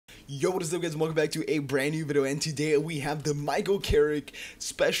Yo, what is up guys, welcome back to a brand new video, and today we have the CARRICK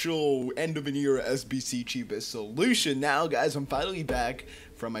special end of an era SBC cheapest solution. Now guys, I'm finally back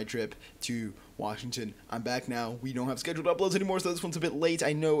from my trip to Washington. I'm back now. We don't have scheduled uploads anymore, so this one's a bit late.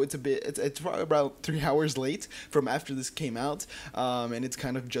 I know it's probably about 3 hours late from after this came out, and it's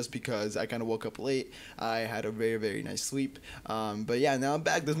kind of just because I kind of woke up late. I had a very nice sleep, but yeah, now I'm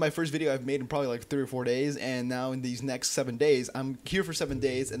back. This is my first video I've made in probably like 3 or 4 days, and now in these next 7 days, I'm here for 7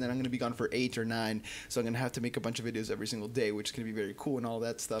 days, and then I'm going to be gone for 8 or 9, so I'm going to have to make a bunch of videos every single day, which is going to be very cool and all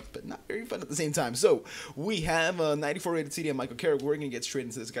that stuff, but not very fun at the same time. So we have a 94 rated CD on CARRICK. We're going to get straight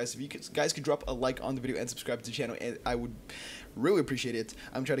into this, guys. If you guys could drop a like on the video and subscribe to the channel, and I would really appreciate it.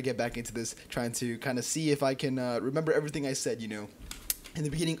 I'm trying to get back into this, trying to kind of see if I can remember everything I said, you know, in the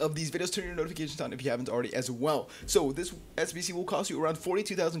beginning of these videos. Turn your notifications on if you haven't already as well. So this SBC will cost you around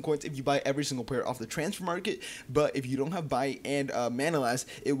 42,000 coins if you buy every single player off the transfer market, but if you don't have buy and mana last,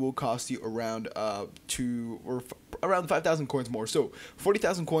 it will cost you around around 5,000 coins more. So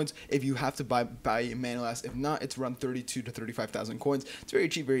 40,000 coins if you have to buy mana last. If not, it's around 32 to 35,000 coins. It's very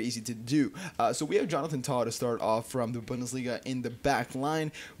cheap, very easy to do. So we have Jonathan Tah to start off from the Bundesliga in the back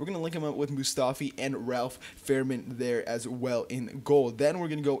line. We're gonna link him up with Mustafi and Ralph Fairman there as well in goal. Then we're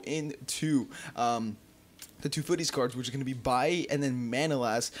gonna go into the two footies cards, which are going to be buy and then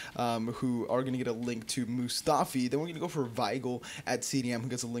Manolas, who are going to get a link to Mustafi. Then we're going to go for Weigl at CDM, who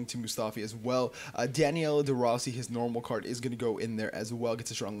gets a link to Mustafi as well. Daniele De Rossi, his normal card, is going to go in there as well, gets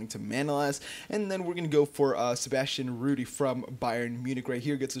a strong link to Manolas. And then we're going to go for Sebastian Rudy from Bayern Munich right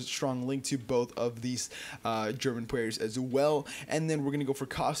here, gets a strong link to both of these German players as well. And then we're going to go for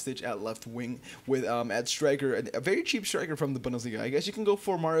Kostic at left wing with at striker, a very cheap striker from the Bundesliga. I guess you can go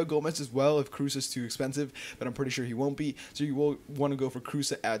for Mario Gomez as well if Cruz is too expensive, but I'm pretty sure he won't be. So you will want to go for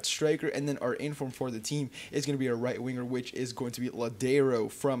Cruz at striker, and then our inform for the team is going to be a right winger, which is going to be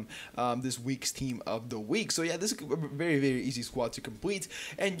Ladero from this week's team of the week. So yeah, this is a very easy squad to complete,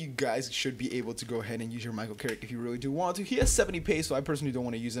 and you guys should be able to go ahead and use your CARRICK if you really do want to. He has 70 pace, so I personally don't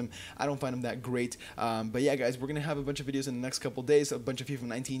want to use him. I don't find him that great. But yeah, guys, we're going to have a bunch of videos in the next couple days, a bunch of FIFA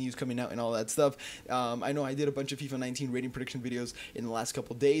 19 news coming out and all that stuff. I know I did a bunch of FIFA 19 rating prediction videos in the last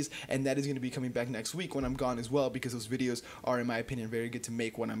couple days, and that is going to be coming back next week when I'm gone as well, because those videos are, in my opinion, very good to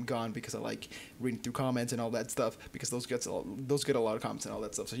make when I'm gone, because I like reading through comments and all that stuff, because those get a lot of comments and all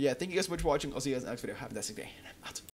that stuff. So yeah, thank you guys so much for watching. I'll see you guys in the next video. Have a fantastic day.